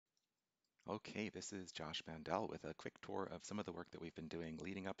Okay, this is Josh Mandel with a quick tour of some of the work that we've been doing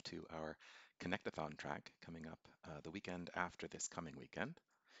leading up to our Connectathon track coming up the weekend after this coming weekend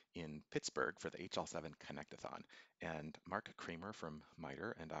in Pittsburgh for the HL7 Connectathon. And Mark Kramer from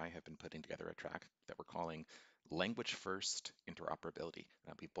MITRE and I have been putting together a track that we're calling Language First Interoperability.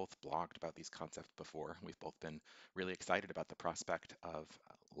 We've both blogged about these concepts before. We've both been really excited about the prospect of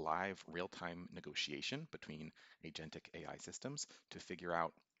live real-time negotiation between agentic AI systems to figure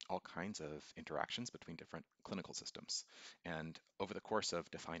out all kinds of interactions between different clinical systems. And over the course of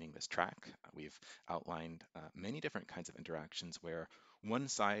defining this track, we've outlined many different kinds of interactions where one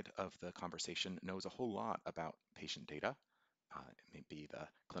side of the conversation knows a whole lot about patient data. It may be the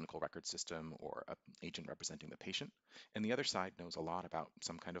clinical record system or an agent representing the patient. And the other side knows a lot about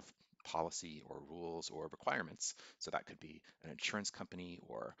some kind of policy or rules or requirements. So that could be an insurance company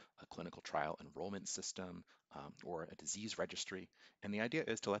or a clinical trial enrollment system or a disease registry. And the idea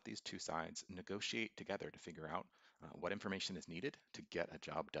is to let these two sides negotiate together to figure out what information is needed to get a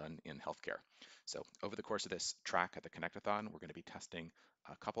job done in healthcare. So over the course of this track at the Connectathon, we're going to be testing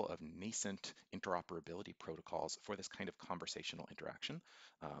a couple of nascent interoperability protocols for this kind of conversational interaction.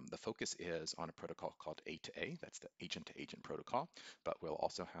 The focus is on a protocol called A2A, that's the agent-to-agent protocol, but we'll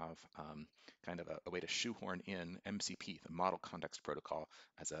also have kind of a way to shoehorn in MCP, the Model Context Protocol,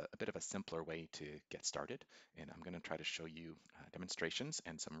 as a bit of a simpler way to get started. And I'm going to try to show you demonstrations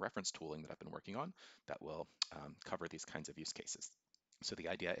and some reference tooling that I've been working on that will cover these kinds of use cases. So the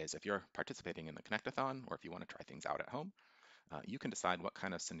idea is if you're participating in the Connectathon or if you want to try things out at home, you can decide what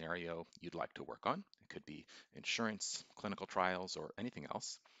kind of scenario you'd like to work on. It could be insurance, clinical trials, or anything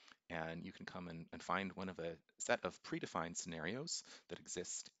else. And you can come and find one of a set of predefined scenarios that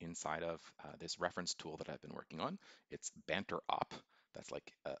exist inside of this reference tool that I've been working on. It's Banterop. That's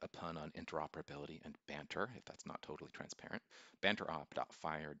like a pun on interoperability and banter, if that's not totally transparent.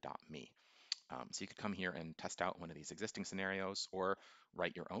 Banterop.fire.me. So you could come here and test out one of these existing scenarios or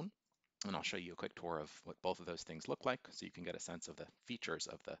write your own. And I'll show you a quick tour of what both of those things look like so you can get a sense of the features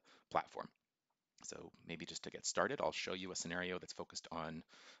of the platform. So maybe just to get started, I'll show you a scenario that's focused on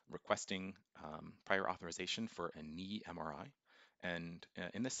requesting prior authorization for a knee MRI. And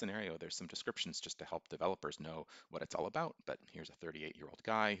in this scenario, there's some descriptions just to help developers know what it's all about. But here's a 38-year-old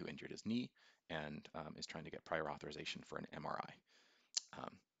guy who injured his knee and is trying to get prior authorization for an MRI.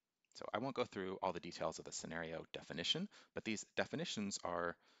 So I won't go through all the details of the scenario definition, but these definitions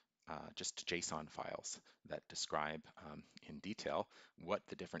are just JSON files that describe in detail what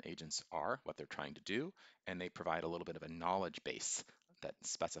the different agents are, what they're trying to do, and they provide a little bit of a knowledge base that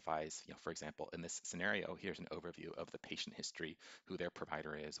specifies, for example, in this scenario, here's an overview of the patient history, who their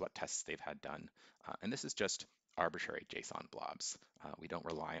provider is, what tests they've had done. And this is just arbitrary JSON blobs. We don't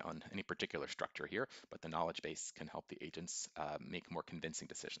rely on any particular structure here, but the knowledge base can help the agents make more convincing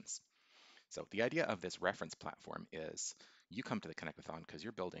decisions. So the idea of this reference platform is you come to the Connectathon because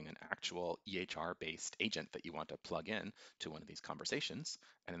you're building an actual EHR-based agent that you want to plug in to one of these conversations.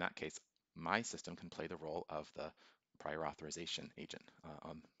 And in that case, my system can play the role of the prior authorization agent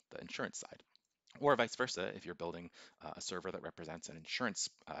on the insurance side. Or vice versa, if you're building a server that represents an insurance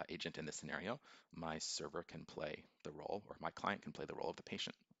agent in this scenario, my server can play the role, or my client can play the role of the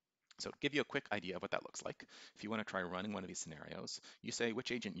patient. So to give you a quick idea of what that looks like, if you want to try running one of these scenarios, you say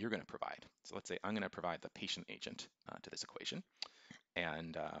which agent you're going to provide. So let's say I'm going to provide the patient agent to this equation.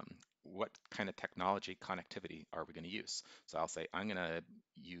 And what kind of technology connectivity are we going to use? So I'll say I'm going to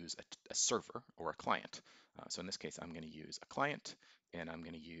use a server or a client. So in this case, I'm going to use a client and I'm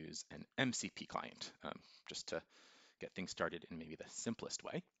going to use an MCP client just to get things started in maybe the simplest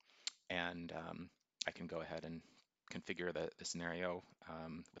way. And I can go ahead and configure the scenario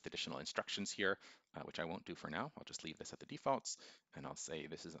with additional instructions here, which I won't do for now. I'll just leave this at the defaults, and I'll say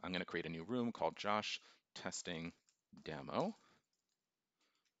I'm going to create a new room called Josh Testing Demo.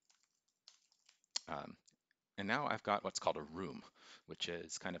 And now I've got what's called a room, which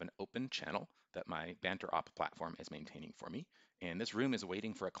is kind of an open channel that my Banterop platform is maintaining for me. And this room is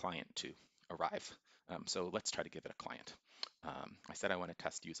waiting for a client to arrive. So let's try to give it a client. I said I want to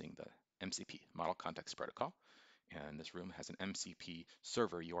test using the MCP, Model Context Protocol. And this room has an MCP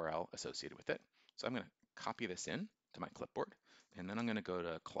server URL associated with it. So I'm going to copy this in to my clipboard. And then I'm going to go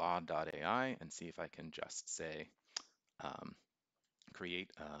to Claude.ai and see if I can just say,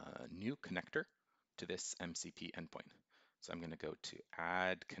 create a new connector to this MCP endpoint. So I'm going to go to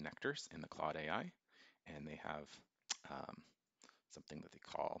Add Connectors in the Claude AI, and they have something that they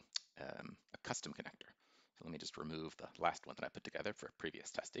call a custom connector. So let me just remove the last one that I put together for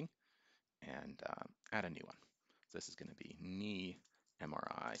previous testing and add a new one. So this is going to be knee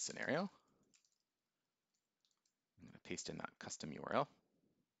MRI scenario. I'm going to paste in that custom URL.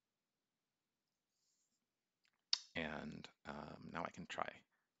 And now I can try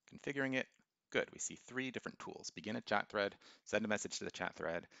configuring it. Good, we see 3 different tools: begin a chat thread, send a message to the chat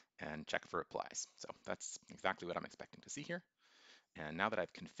thread, and check for replies. So that's exactly what I'm expecting to see here. And now that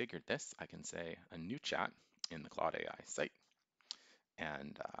I've configured this, I can say a new chat in the Claude AI site.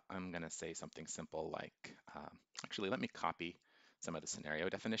 And I'm going to say something simple like, actually, let me copy some of the scenario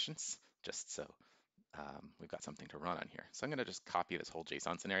definitions just so we've got something to run on here. So I'm going to just copy this whole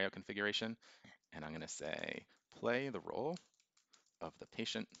JSON scenario configuration, and I'm going to say play the role of the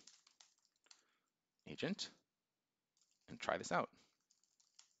patient agent and try this out.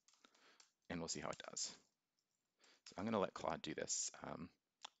 And we'll see how it does. So I'm going to let Claude do this,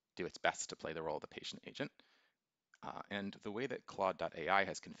 do its best to play the role of the patient agent. And the way that Claude.ai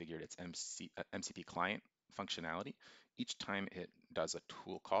has configured its MCP client functionality, each time it does a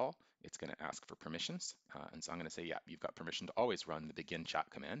tool call, it's going to ask for permissions. And so I'm going to say, yeah, you've got permission to always run the begin chat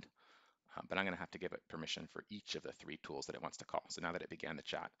command. But I'm going to have to give it permission for each of the 3 tools that it wants to call. So now that it began the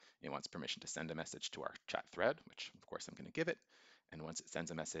chat, it wants permission to send a message to our chat thread, which of course I'm going to give it. And once it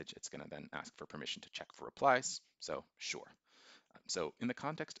sends a message, it's going to then ask for permission to check for replies. So sure. So in the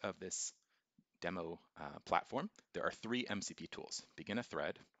context of this demo platform, there are 3 MCP tools: begin a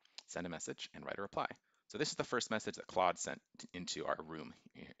thread, send a message, and write a reply. So this is the first message that Claude sent into our room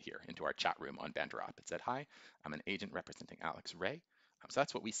here, into our chat room on Banterop. It said, hi, I'm an agent representing Alex Ray. So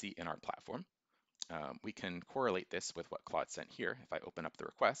that's what we see in our platform. We can correlate this with what Claude sent here. If I open up the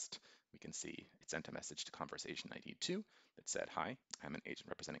request, we can see it sent a message to conversation ID 2 that said, hi, I'm an agent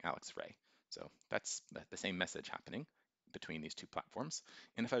representing Alex Ray. So that's the same message happening between these 2 platforms.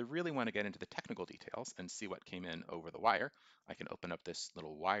 And if I really want to get into the technical details and see what came in over the wire, I can open up this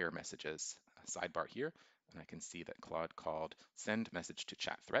little wire messages sidebar here, and I can see that Claude called send message to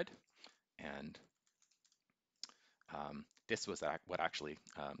chat thread. And this was what actually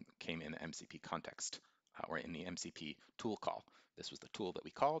came in the MCP context or in the MCP tool call. This was the tool that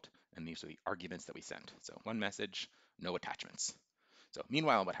we called, and these are the arguments that we sent. So one message, no attachments. So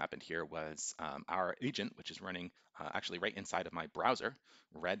meanwhile, what happened here was our agent, which is running actually right inside of my browser,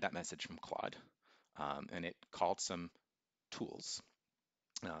 read that message from Claude, and it called some tools.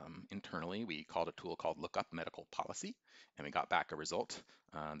 Internally, we called a tool called lookup medical policy, and we got back a result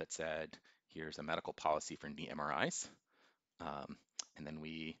that said, here's a medical policy for knee MRIs. And then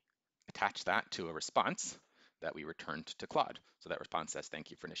we attached that to a response that we returned to Claude. So that response says, thank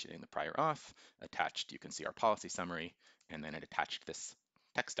you for initiating the prior auth. Attached, you can see our policy summary, and then it attached this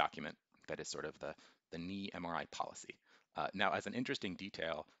text document that is sort of the knee MRI policy. Now, as an interesting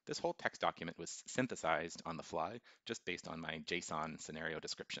detail, this whole text document was synthesized on the fly just based on my JSON scenario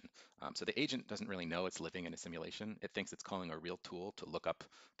description. So the agent doesn't really know it's living in a simulation. It thinks it's calling a real tool to look up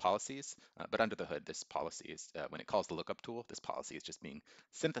policies, but under the hood, this policy is, when it calls the lookup tool, this policy is just being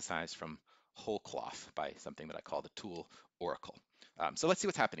synthesized from whole cloth by something that I call the tool oracle. So let's see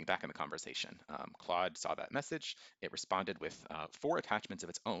what's happening back in the conversation. Claude saw that message. It responded with 4 attachments of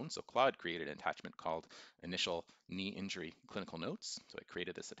its own. So Claude created an attachment called initial knee injury clinical notes. So it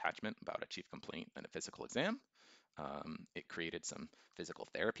created this attachment about a chief complaint and a physical exam. It created some physical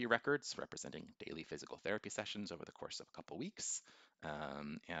therapy records representing daily physical therapy sessions over the course of a couple weeks.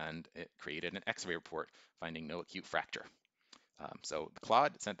 And it created an X-ray report finding no acute fracture. So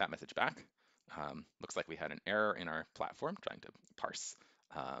Claude sent that message back. Looks like we had an error in our platform trying to parse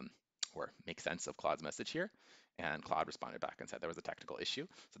or make sense of Claude's message here. And Claude responded back and said there was a technical issue.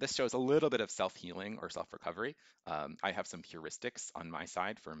 So this shows a little bit of self-healing or self-recovery. I have some heuristics on my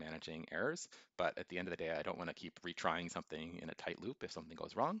side for managing errors, but at the end of the day, I don't want to keep retrying something in a tight loop if something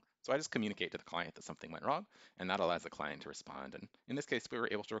goes wrong. So I just communicate to the client that something went wrong, and that allows the client to respond. And in this case, we were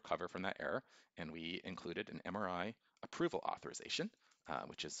able to recover from that error, and we included an MRI approval authorization,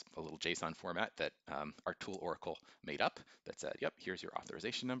 which is a little JSON format that our tool oracle made up that said, yep, here's your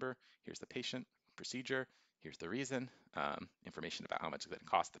authorization number, here's the patient procedure, here's the reason, information about how much it's going to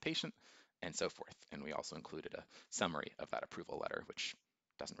cost the patient, and so forth. And we also included a summary of that approval letter, which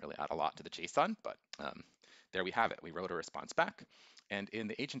doesn't really add a lot to the JSON, but there we have it. We wrote a response back. And in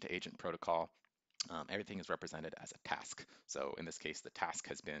the agent-to-agent protocol, everything is represented as a task. So in this case, the task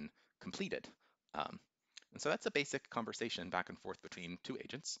has been completed. And so that's a basic conversation back and forth between 2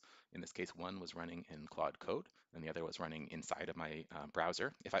 agents. In this case, one was running in Claude Code, and the other was running inside of my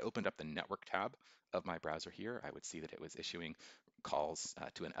browser. If I opened up the network tab of my browser here, I would see that it was issuing calls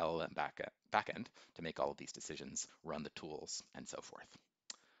to an LLM backend to make all of these decisions, run the tools, and so forth.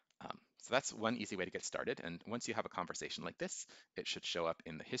 So that's one easy way to get started. And once you have a conversation like this, it should show up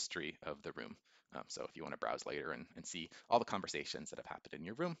in the history of the room. So if you want to browse later and see all the conversations that have happened in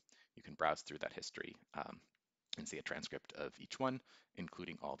your room, you can browse through that history and see a transcript of each one,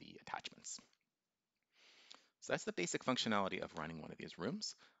 including all the attachments. So that's the basic functionality of running one of these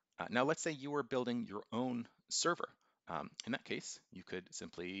rooms. Now let's say you were building your own server. In that case, you could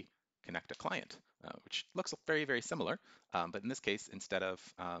simply connect a client, which looks very, very similar. But in this case, instead of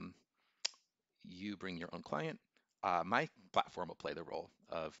you bring your own client, my platform will play the role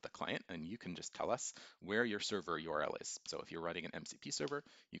of the client, and you can just tell us where your server URL is. So if you're running an MCP server,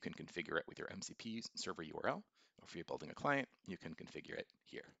 you can configure it with your MCP server URL. Or if you're building a client, you can configure it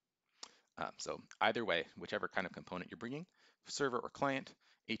here. So either way, whichever kind of component you're bringing, server or client,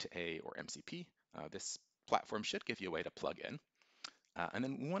 A2A or MCP, this platform should give you a way to plug in. And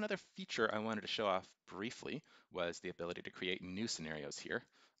then one other feature I wanted to show off briefly was the ability to create new scenarios here.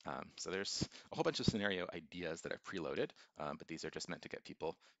 So there's a whole bunch of scenario ideas that I've preloaded, but these are just meant to get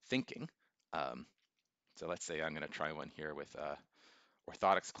people thinking. So let's say I'm going to try one here with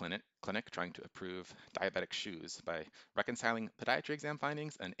orthotics clinic trying to approve diabetic shoes by reconciling podiatry exam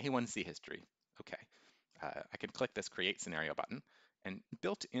findings and A1C history. Okay, I can click this create scenario button, and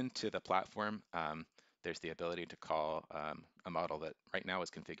built into the platform, there's the ability to call a model that right now is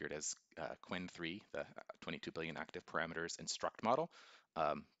configured as Qwen3, the 22 billion active parameters instruct model.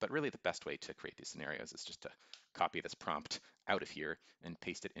 But really the best way to create these scenarios is just to copy this prompt out of here and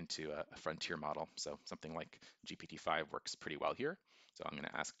paste it into a frontier model. So something like GPT-5 works pretty well here. So I'm going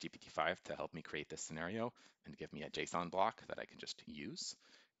to ask GPT-5 to help me create this scenario and give me a JSON block that I can just use.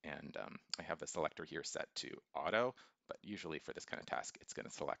 And I have the selector here set to auto, but usually for this kind of task, it's going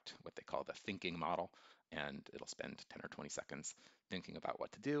to select what they call the thinking model, and it'll spend 10 or 20 seconds thinking about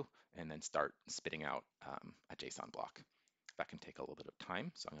what to do, and then start spitting out a JSON block. That can take a little bit of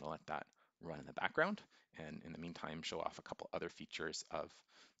time, so I'm going to let that run in the background, and in the meantime, show off a couple other features of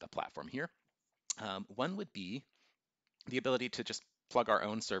the platform here. One would be the ability to just plug our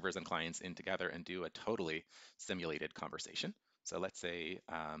own servers and clients in together and do a totally simulated conversation. So let's say,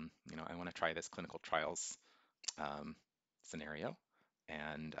 I want to try this clinical trials scenario.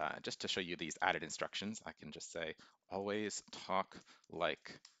 And just to show you these added instructions, I can just say, always talk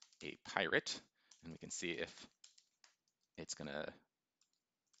like a pirate. And we can see if it's going to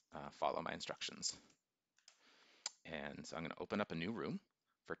follow my instructions. And so I'm going to open up a new room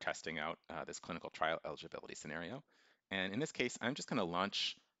for testing out this clinical trial eligibility scenario. And in this case, I'm just going to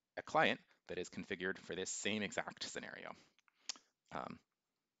launch a client that is configured for this same exact scenario.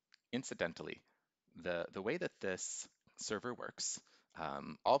 Incidentally, the way that this server works,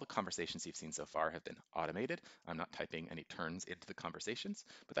 all the conversations you've seen so far have been automated. I'm not typing any turns into the conversations,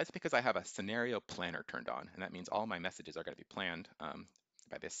 but that's because I have a scenario planner turned on, and that means all my messages are going to be planned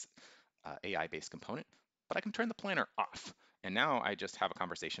by this AI-based component, but I can turn the planner off. And now I just have a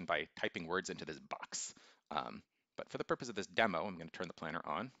conversation by typing words into this box. But for the purpose of this demo, I'm going to turn the planner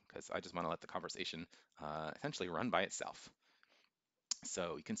on because I just want to let the conversation essentially run by itself.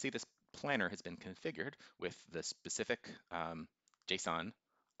 So you can see this planner has been configured with the specific JSON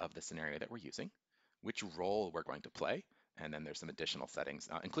of the scenario that we're using, which role we're going to play, and then there's some additional settings,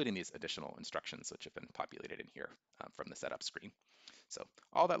 including these additional instructions which have been populated in here from the setup screen. So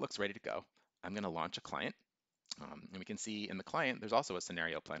all that looks ready to go. I'm going to launch a client. And we can see in the client, there's also a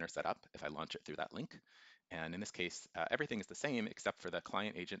scenario planner set up if I launch it through that link. And in this case, everything is the same except for the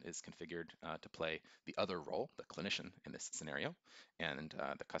client agent is configured to play the other role, the clinician in this scenario, and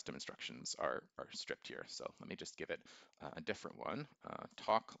the custom instructions are stripped here. So let me just give it a different one.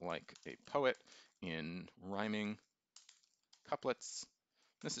 Talk like a poet in rhyming couplets.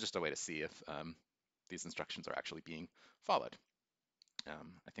 This is just a way to see if these instructions are actually being followed.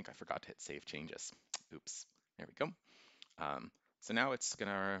 I think I forgot to hit save changes. Oops, there we go. So now it's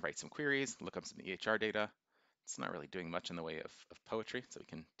gonna write some queries, look up some EHR data. It's not really doing much in the way of poetry, so we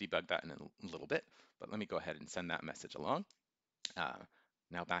can debug that in a little bit, but let me go ahead and send that message along.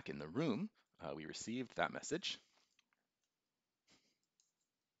 Now back in the room, we received that message.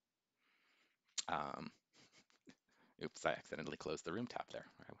 Oops, I accidentally closed the room tab there.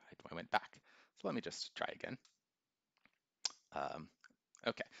 I went back. So let me just try again.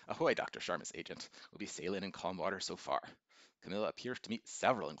 Okay, ahoy, Dr. Sharma's agent. We'll be sailing in calm water so far. Camilla appears to meet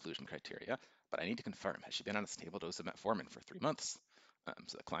several inclusion criteria, but I need to confirm, has she been on a stable dose of metformin for 3 months?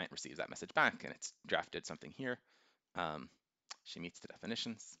 So the client receives that message back, and it's drafted something here. She meets the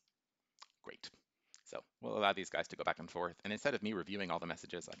definitions. Great. So we'll allow these guys to go back and forth, and instead of me reviewing all the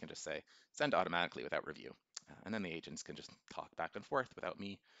messages, I can just say, send automatically without review. And then the agents can just talk back and forth without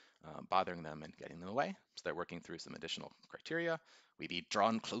me bothering them and getting them away. So they're working through some additional criteria. We be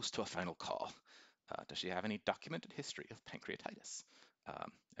drawn close to a final call. Does she have any documented history of pancreatitis?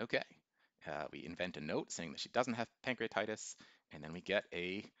 Okay. We invent a note saying that she doesn't have pancreatitis, and then we get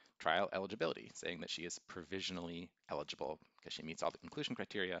a trial eligibility saying that she is provisionally eligible because she meets all the inclusion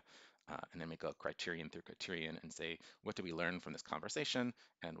criteria, and then we go criterion through criterion and say, what did we learn from this conversation,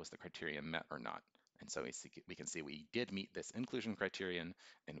 and was the criterion met or not? And so we can see we did meet this inclusion criterion,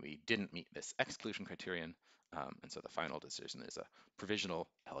 and we didn't meet this exclusion criterion, and so the final decision is a provisional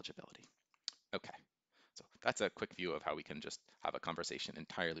eligibility. Okay, so that's a quick view of how we can just have a conversation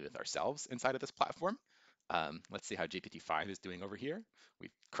entirely with ourselves inside of this platform. Let's see how GPT-5 is doing over here.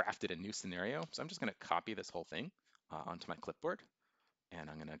 We've crafted a new scenario, so I'm just going to copy this whole thing onto my clipboard, and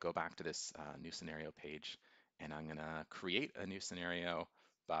I'm going to go back to this new scenario page, and I'm going to create a new scenario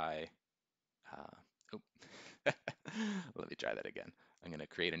by, oh, let me try that again. I'm going to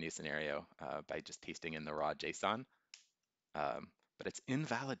create a new scenario by just pasting in the raw JSON, but it's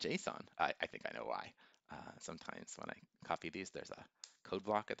invalid JSON. I think I know why. Sometimes when I copy these, there's a code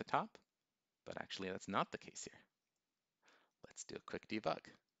block at the top, but actually that's not the case here. Let's do a quick debug.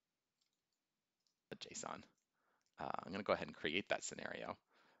 JSON. I'm going to go ahead and create that scenario.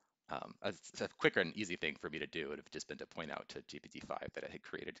 It's a quicker and easy thing for me to do would have just been to point out to GPT-5 that it had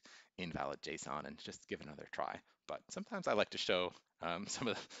created invalid JSON and just give it another try. But sometimes I like to show some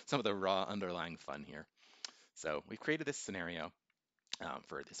of the raw underlying fun here. So we've created this scenario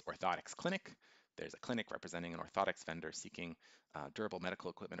for this orthotics clinic. There's a clinic representing an orthotics vendor seeking durable medical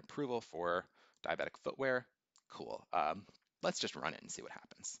equipment approval for diabetic footwear. Cool. Let's just run it and see what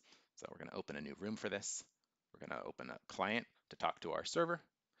happens. So we're going to open a new room for this. We're going to open a client to talk to our server,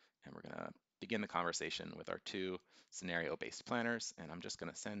 and we're going to begin the conversation with our two scenario-based planners, and I'm just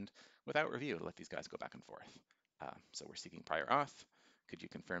going to send without review to let these guys go back and forth. So we're seeking prior auth. Could you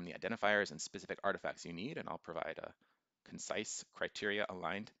confirm the identifiers and specific artifacts you need? And I'll provide a concise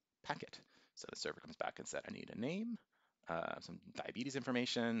criteria-aligned packet. So the server comes back and said, I need a name, some diabetes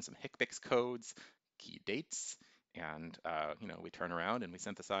information, some HCPCS codes, key dates, and we turn around and we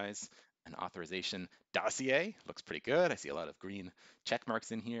synthesize an authorization dossier. Looks pretty good. I see a lot of green check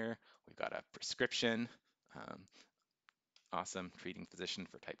marks in here. We've got a prescription. Awesome, treating physician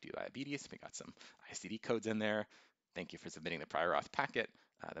for type 2 diabetes. We got some ICD codes in there. Thank you for submitting the prior auth packet.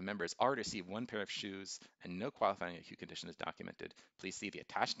 The member has already received one pair of shoes and no qualifying acute condition is documented. Please see the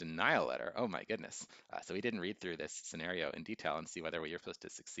attached denial letter. Oh my goodness. So we didn't read through this scenario in detail and see whether we are supposed to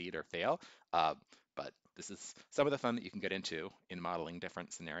succeed or fail. But this is some of the fun that you can get into in modeling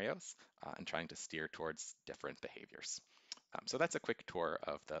different scenarios and trying to steer towards different behaviors. So that's a quick tour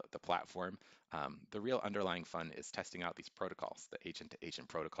of the platform. The real underlying fun is testing out these protocols, the agent-to-agent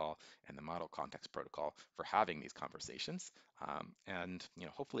protocol and the model context protocol for having these conversations. And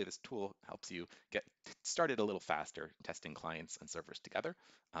hopefully this tool helps you get started a little faster testing clients and servers together.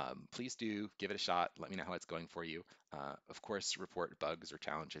 Please do give it a shot. Let me know how it's going for you. Of course, report bugs or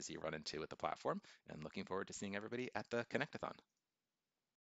challenges you run into with the platform, and looking forward to seeing everybody at the Connectathon.